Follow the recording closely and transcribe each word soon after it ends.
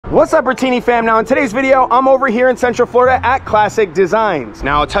What's up, Bertini fam? Now in today's video, I'm over here in Central Florida at Classic Designs.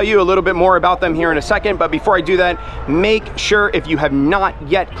 Now I'll tell you a little bit more about them here in a second, but before I do that, make sure if you have not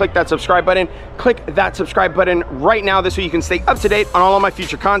yet clicked that subscribe button, click that subscribe button right now. This way you can stay up to date on all of my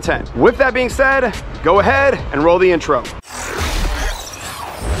future content. With that being said, go ahead and roll the intro.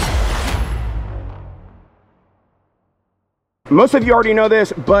 Most of you already know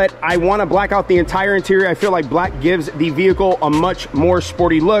this, but I want to black out the entire interior. I feel like black gives the vehicle a much more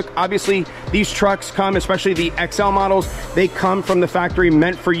sporty look. Obviously, these trucks come, especially the XL models, they come from the factory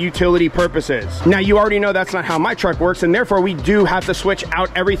meant for utility purposes. Now, you already know that's not how my truck works, and therefore we do have to switch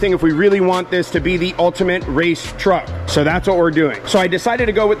out everything if we really want this to be the ultimate race truck. So that's what we're doing. So I decided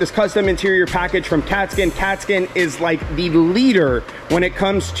to go with this custom interior package from Katzkin. Katzkin is like the leader when it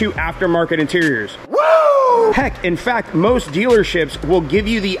comes to aftermarket interiors. Woo! Heck, in fact, most dealerships will give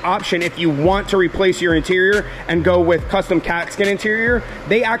you the option if you want to replace your interior and go with custom Katzkin interior.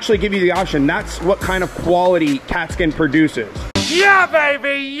 They actually give you the option. That's what kind of quality Katzkin produces. Yeah,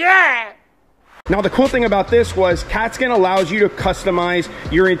 baby, yeah! Now, the cool thing about this was Katzkin allows you to customize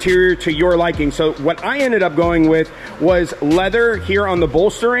your interior to your liking. So what I ended up going with was leather here on the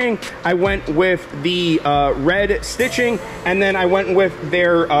bolstering. I went with the red stitching, and then I went with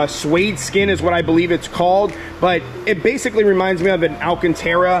their suede skin is what I believe it's called. But it basically reminds me of an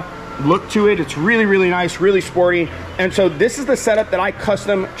Alcantara look to it. It's really, really nice, really sporty. And so this is the setup that I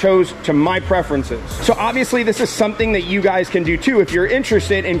custom chose to my preferences. So obviously this is something that you guys can do too. If you're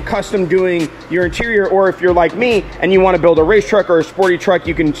interested in custom doing your interior, or if you're like me and you want to build a race truck or a sporty truck,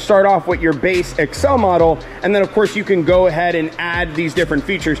 you can start off with your base XL model. And then of course you can go ahead and add these different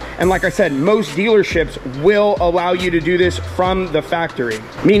features. And like I said, most dealerships will allow you to do this from the factory.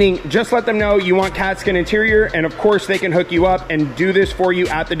 Meaning just let them know you want Katzkin interior, and of course they can hook you up and do this for you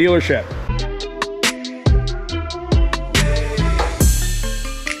at the dealership.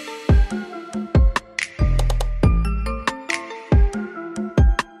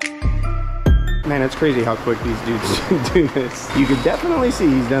 Man, it's crazy how quick these dudes do this. You could definitely see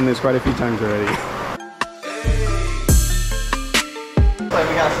he's done this quite a few times already. Like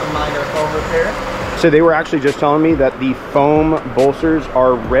we got some minor foam repair. So they were actually just telling me that the foam bolsters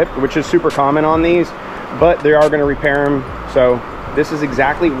are ripped, which is super common on these, but they are going to repair them. So this is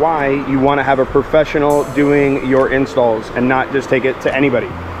exactly why you want to have a professional doing your installs and not just take it to anybody.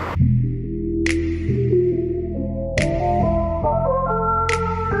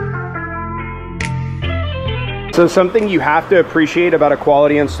 So something you have to appreciate about a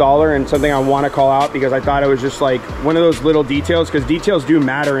quality installer, and something I want to call out because I thought it was just like one of those little details, because details do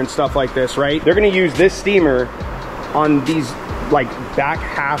matter and stuff like this, right? They're going to use this steamer on these like back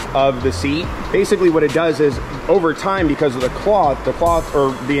half of the seat. Basically what it does is over time, because of the cloth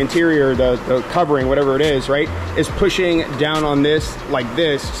or the interior, the covering, whatever it is, right, is pushing down on this like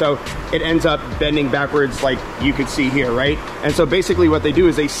this. So it ends up bending backwards like you could see here, right? And so basically what they do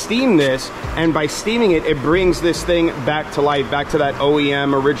is they steam this, and by steaming it, it brings this thing back to life, back to that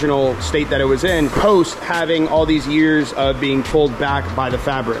OEM original state that it was in, post having all these years of being pulled back by the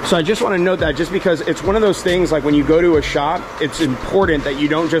fabric. So I just want to note that, just because it's one of those things, like when you go to a shop, it's important that you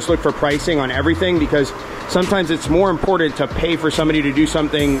don't just look for pricing on everything, because sometimes it's more important to pay for somebody to do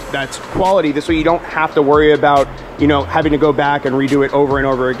something that's quality. This way you don't have to worry about, you know, having to go back and redo it over and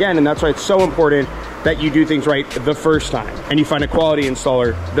over again. And that's why it's so important that you do things right the first time, and you find a quality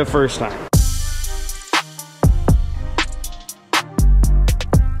installer the first time.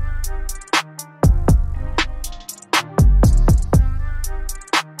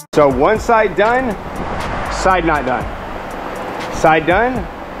 So one side done, side not done. Side done,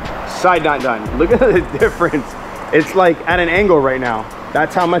 side not done. Look at the difference. It's like at an angle right now.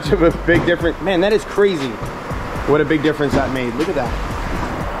 That's how much of a big difference. Man, that is crazy. What a big difference that made. Look at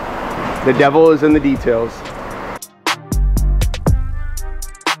that. The devil is in the details.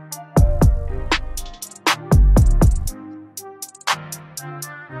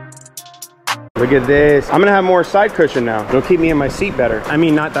 Look at this. I'm gonna have more side cushion now. It'll keep me in my seat better. I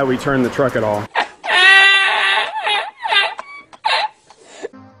mean, not that we turn the truck at all.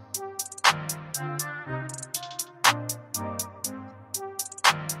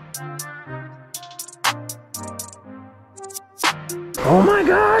 Oh my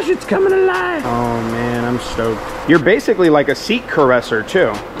gosh, it's coming alive. Oh man, I'm stoked. You're basically like a seat caresser too.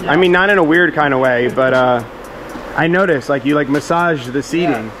 Yeah. I mean, not in a weird kind of way, but I noticed like you like massage the seating.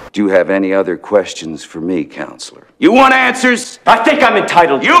 Yeah. Do you have any other questions for me, counselor? You want answers? I think I'm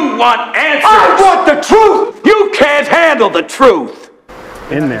entitled. You want answers? I want the truth! You can't handle the truth!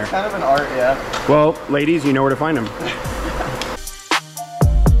 In there. It's kind of an art, yeah. Well, ladies, you know where to find them.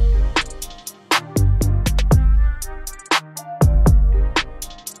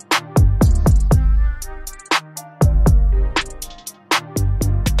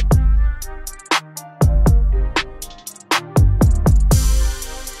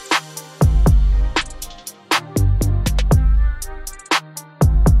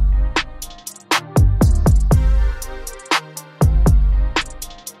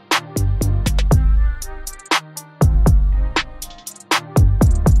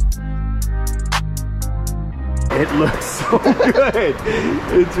 good.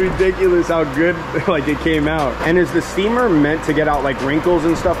 It's ridiculous how good like it came out. And is the steamer meant to get out like wrinkles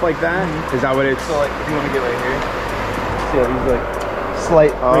and stuff like that? Mm-hmm. Is that what it's? So like if you want to get right here, see how these like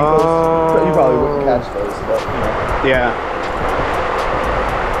slight wrinkles. You probably wouldn't catch those, but you know. Yeah.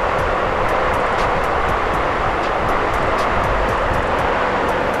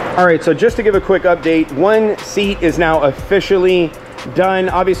 All right, so just to give a quick update, one seat is now officially done.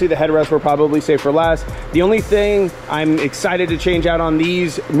 Obviously the headrest will probably save for last. The only thing I'm excited to change out on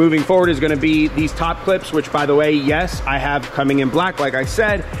these moving forward is going to be these top clips, which by the way, yes, I have coming in black like I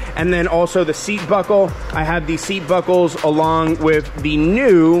said. And then also the seat buckle. I have the seat buckles along with the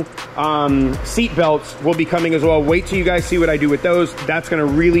new seat belts will be coming as well. Wait till you guys see what I do with those. That's going to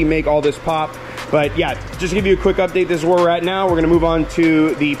really make all this pop. But yeah, just to give you a quick update, this is where we're at now. We're gonna move on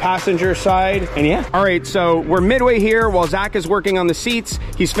to the passenger side, and yeah. All right, so we're midway here while Zach is working on the seats.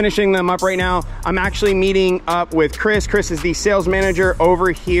 He's finishing them up right now. I'm actually meeting up with Chris. Chris is the sales manager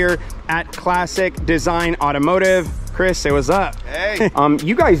over here at Classic Design Automotive. Chris, say what's up. Hey.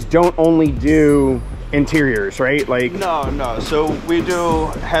 You guys don't only do interiors, right? Like no. So we do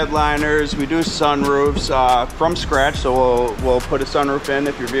headliners, we do sunroofs from scratch. So we'll put a sunroof in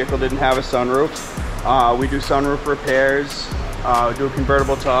if your vehicle didn't have a sunroof. We do sunroof repairs, do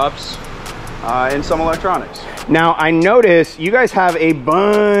convertible tops, and some electronics. Now I notice you guys have a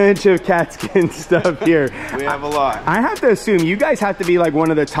bunch of Katzkin stuff here. We have a lot. I have to assume you guys have to be like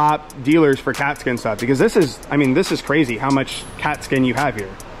one of the top dealers for Katzkin stuff, because this is, I mean, this is crazy how much Katzkin you have here.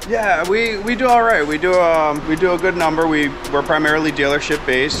 Yeah, we do all right. We do a good number. We're primarily dealership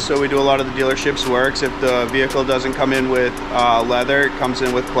based, so we do a lot of the dealership's works. If the vehicle doesn't come in with leather, it comes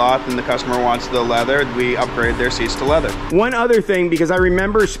in with cloth, and the customer wants the leather, we upgrade their seats to leather. One other thing, because I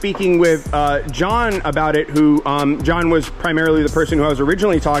remember speaking with John about it, who John was primarily the person who I was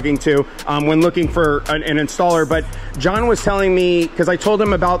originally talking to when looking for an installer, but John was telling me, because I told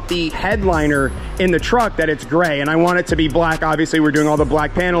him about the headliner in the truck, that it's gray, and I want it to be black. Obviously, we're doing all the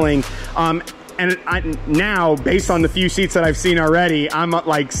black paneling. And now, based on the few seats that I've seen already, I'm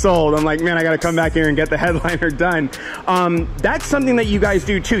like sold. I'm like, man, I got to come back here and get the headliner done. That's something that you guys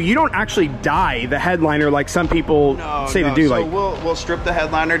do too. You don't actually dye the headliner like some people say to do. So like we'll strip the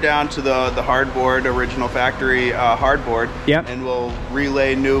headliner down to the hardboard, original factory hardboard. Yep. And we'll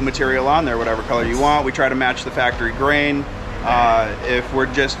relay new material on there, whatever color you want. We try to match the factory grain. If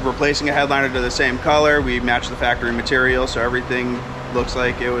we're just replacing a headliner to the same color, we match the factory material, so everything looks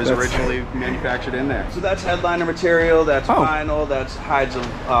like it was originally manufactured in there. So that's headliner material, that's vinyl, that's hides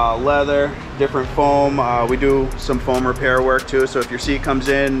of leather, different foam. We do some foam repair work too, so if your seat comes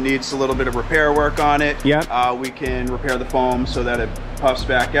in, needs a little bit of repair work on it, we can repair the foam so that it puffs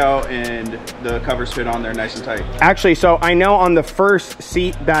back out and the covers fit on there nice and tight. Actually, so I know on the first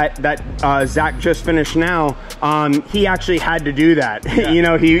seat that Zach just finished now, he actually had to do that. Yeah. You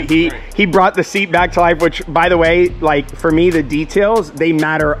know, he brought the seat back to life, which, by the way, like for me, the details, they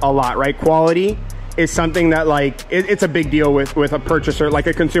matter a lot, right? Quality is something that like it's a big deal with a purchaser, like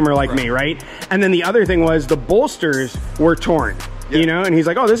a consumer like me, right? And then the other thing was the bolsters were torn. You know, and he's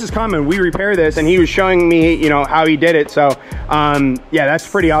like, oh, this is common, we repair this, and he was showing me, you know, how he did it. So yeah, that's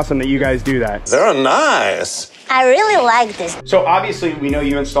pretty awesome that you guys do that. They're nice. I really like this. So obviously we know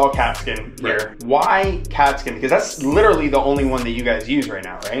you install Katzkin here. Right. Why Katzkin? Because that's literally the only one that you guys use right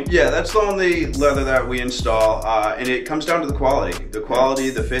now, right? Yeah, that's the only leather that we install, and it comes down to the quality,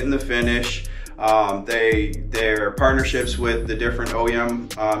 the fit and the finish. Their partnerships with the different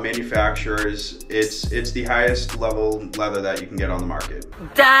OEM manufacturers, it's the highest level leather that you can get on the market.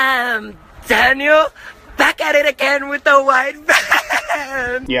 Damn, Daniel, back at it again with the white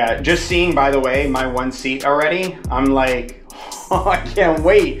van. Yeah, just seeing, by the way, my one seat already, I'm like, oh, I can't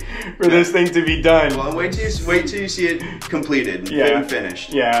wait for this thing to be done. Well, wait till you see it completed, and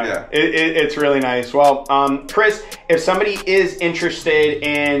finished. Yeah. It's really nice. Well, Chris, if somebody is interested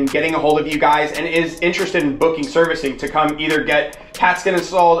in getting a hold of you guys and is interested in booking servicing to come either get Katzkin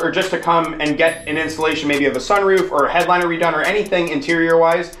installed or just to come and get an installation maybe of a sunroof or a headliner redone or anything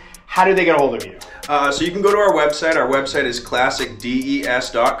interior-wise, how do they get a hold of you? So you can go to our website. Our website is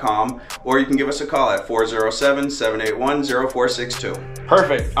classicdes.com, or you can give us a call at 407-781-0462.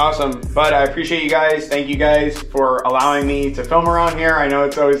 Perfect, awesome. But I appreciate you guys. Thank you guys for allowing me to film around here. I know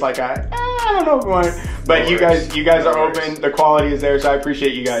it's always like I don't know if you want, but you guys are open. The quality is there, so I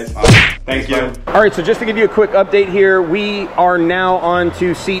appreciate you guys. Thank you. All right, so just to give you a quick update here, we are now on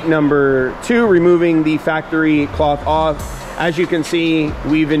to seat number 2, removing the factory cloth off. As you can see,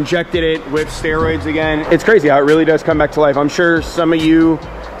 we've injected it with steroids again. It's crazy how it really does come back to life. I'm sure some of you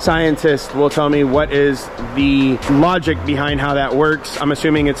scientists will tell me what is the logic behind how that works. I'm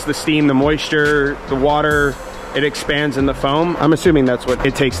assuming it's the steam, the moisture, the water, it expands in the foam. I'm assuming that's what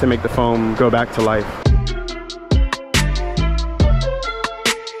it takes to make the foam go back to life.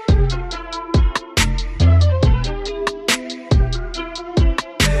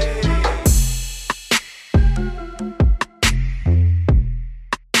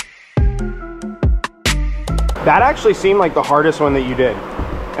 That actually seemed like the hardest one that you did.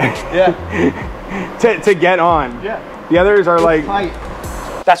 Yeah. to get on. Yeah. The others are like... Tight.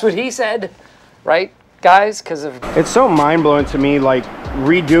 That's what he said, right, guys? Because of... It's so mind-blowing to me, like,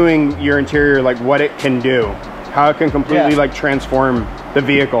 redoing your interior, like, what it can do. How it can completely, like, transform the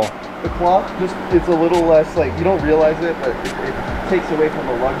vehicle. The cloth, just, it's a little less, like, you don't realize it, but it takes away from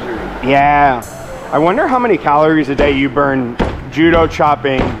the luxury. Yeah. I wonder how many calories a day you burn judo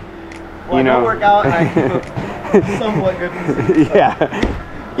chopping, Well, you know. I don't work out, and I keep a somewhat good physique.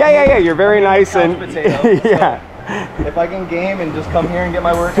 Yeah, you're very nice and potato, yeah. So if I can game and just come here and get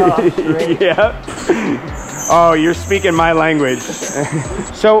my workout, I'm straight. Yeah. Oh, you're speaking my language.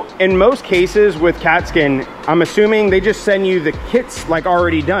 So in most cases with Katzkin, I'm assuming they just send you the kits like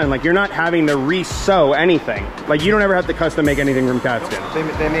already done. Like you're not having to re-sew anything. Like you don't ever have to custom make anything from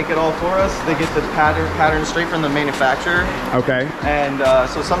Katzkin. They make it all for us. They get the pattern straight from the manufacturer. Okay. And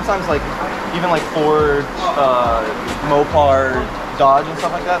so sometimes like even like Ford, Mopar, Dodge and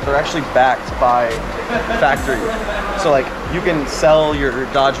stuff like that, they're actually backed by factory. So like you can sell your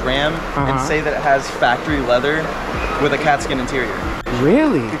Dodge Ram and say that it has factory leather with a Katzkin interior.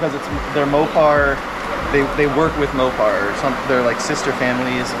 Really? Because it's their Mopar, they work with Mopar or some, they're like sister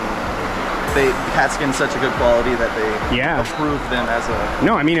families, and Katzkin's such a good quality that they approve them as a...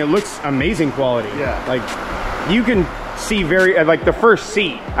 No, I mean it looks amazing quality. Yeah. Like you can see very, like the first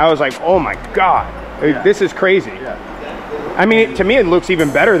seat, I was like, oh my God, this is crazy. Yeah. I mean, to me, it looks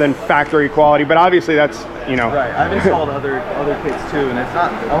even better than factory quality, but obviously that's, you know. Right, I've installed other kits too, and it's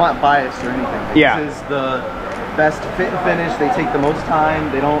not, I'm not biased or anything. Yeah. This is the best fit and finish. They take the most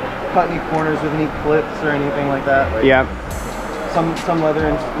time. They don't cut any corners with any clips or anything like that. Like, Yeah. Some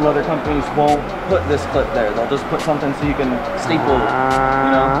leather companies won't put this clip there. They'll just put something so you can staple it.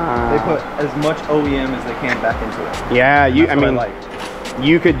 You know, they put as much OEM as they can back into it. Yeah, I mean, like.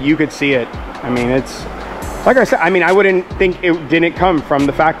 you could see it. I mean, it's, like I said, I mean, I wouldn't think it didn't come from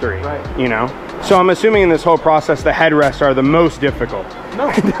the factory, right? You know? So I'm assuming in this whole process, the headrests are the most difficult. No,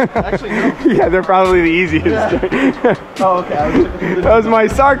 actually no. Yeah, they're probably the easiest. Yeah. Oh, okay. That was my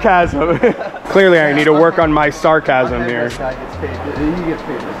sarcasm. Clearly, I need to work on my sarcasm here. This guy gets paid. He gets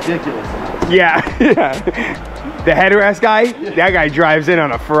paid ridiculous amounts. Yeah. The headrest guy, that guy drives in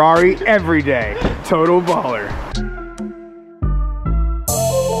on a Ferrari every day. Total baller.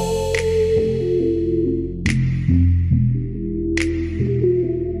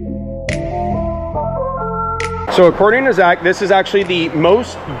 So according to Zach, this is actually the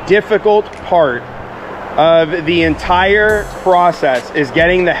most difficult part of the entire process, is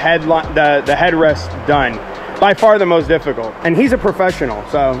getting the headrest done. By far the most difficult. And he's a professional,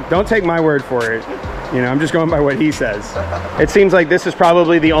 so don't take my word for it. You know, I'm just going by what he says. It seems like this is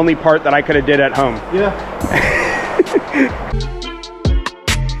probably the only part that I could have did at home. Yeah.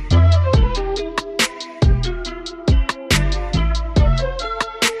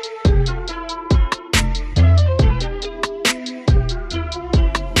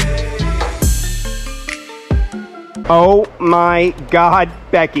 Oh my God,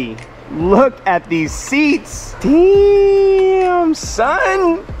 Becky. Look at these seats. Damn,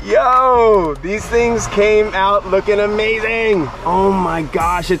 son. Yo, these things came out looking amazing. Oh my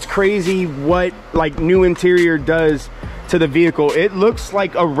gosh, it's crazy what like new interior does to the vehicle. It looks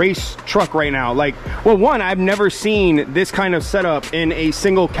like a race truck right now. Like, well, one, I've never seen this kind of setup in a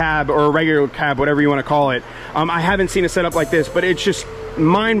single cab or a regular cab, whatever you want to call it. I haven't seen a setup like this, but it's just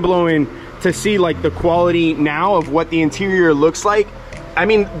mind-blowing to see like the quality now of what the interior looks like. I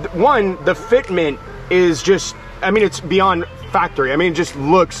mean, one, the fitment is just, I mean, it's beyond factory. I mean, it just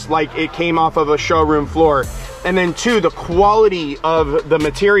looks like it came off of a showroom floor. And then two, the quality of the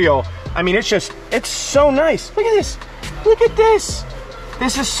material. I mean, it's so nice. Look at this. Look at this.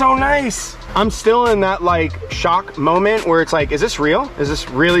 This is so nice. I'm still in that like shock moment where it's like, is this real? Is this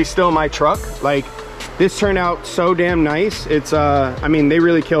really still my truck? Like, this turned out so damn nice. It's, I mean, they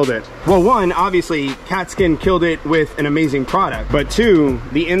really killed it. Well, one, obviously, Katzkin killed it with an amazing product. But two,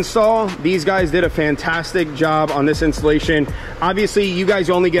 the install, these guys did a fantastic job on this installation. Obviously, you guys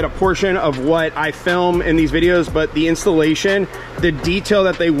only get a portion of what I film in these videos, but the installation, the detail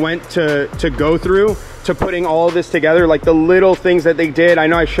that they went to go through to putting all of this together, like the little things that they did. I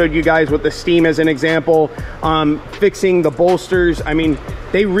know I showed you guys with the steam as an example, fixing the bolsters. I mean,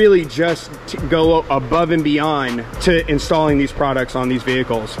 they really just go above and beyond to installing these products on these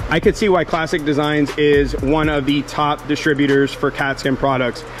vehicles. I could could see why Classic Designs is one of the top distributors for Katzkin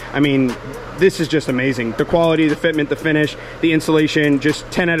products. I mean, this is just amazing. The quality, the fitment, the finish, the installation, just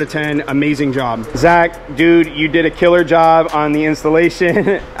 10 out of 10, amazing job. Zach, dude, you did a killer job on the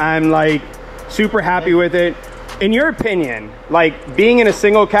installation. I'm like super happy with it. In your opinion, like being in a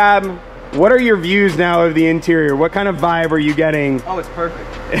single cab, what are your views now of the interior? What kind of vibe are you getting? Oh, it's perfect.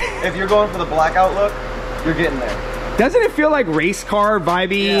 If you're going for the blackout look, you're getting there. Doesn't it feel like race car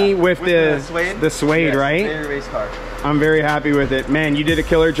vibey with the suede? The suede, yes, right? Very race car. I'm very happy with it. Man, you did a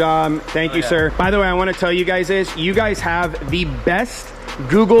killer job. Thank you, sir. By the way, I want to tell you guys this. You guys have the best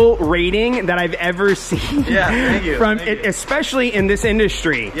Google rating that I've ever seen. Yeah, thank you. From it, especially in this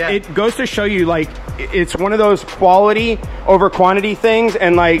industry. Yeah. It goes to show you, like, it's one of those quality over quantity things,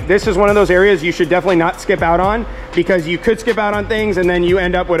 and like this is one of those areas you should definitely not skip out on, because you could skip out on things and then you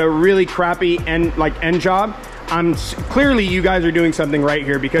end up with a really crappy end job. Clearly you guys are doing something right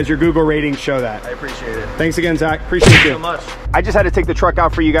here, because your Google ratings show that. I appreciate it. Thanks again, Zach. Appreciate you. Thank you so much. I just had to take the truck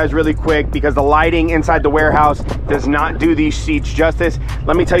out for you guys really quick because the lighting inside the warehouse does not do these seats justice.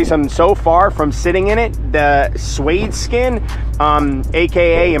 Let me tell you something. So far from sitting in it, the suede skin,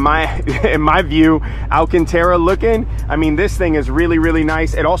 aka in my view, Alcantara looking. I mean, this thing is really, really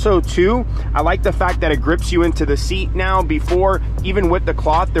nice. It also too, I like the fact that it grips you into the seat now. Before, even with the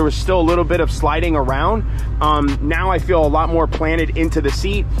cloth, there was still a little bit of sliding around. Now I feel a lot more planted into the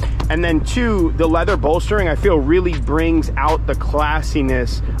seat. And then two, the leather bolstering I feel really brings out the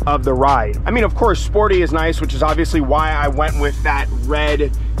classiness of the ride. I mean, of course, sporty is nice, which is obviously why I went with that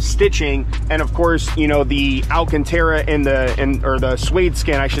red stitching, and of course, you know, the Alcantara or the suede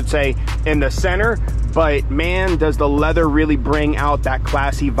skin, I should say, in the center. But man, does the leather really bring out that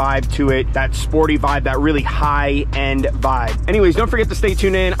classy vibe to it, that sporty vibe, that really high-end vibe. Anyways, don't forget to stay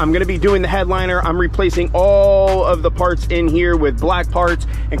tuned in. I'm gonna be doing the headliner. I'm replacing all of the parts in here with black parts,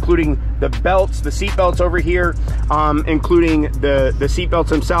 including the belts, the seat belts over here, including the seat belts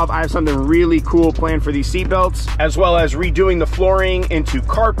themselves. I have something really cool planned for these seat belts, as well as redoing the flooring into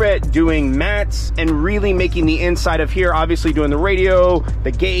carpet, doing mats, and really making the inside of here, obviously doing the radio,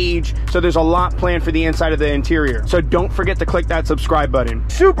 the gauge. So there's a lot planned for the inside of the interior. So don't forget to click that subscribe button.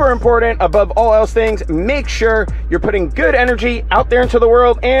 Super important, above all else things, make sure you're putting good energy out there into the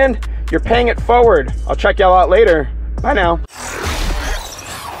world and you're paying it forward. I'll check y'all out later. Bye now.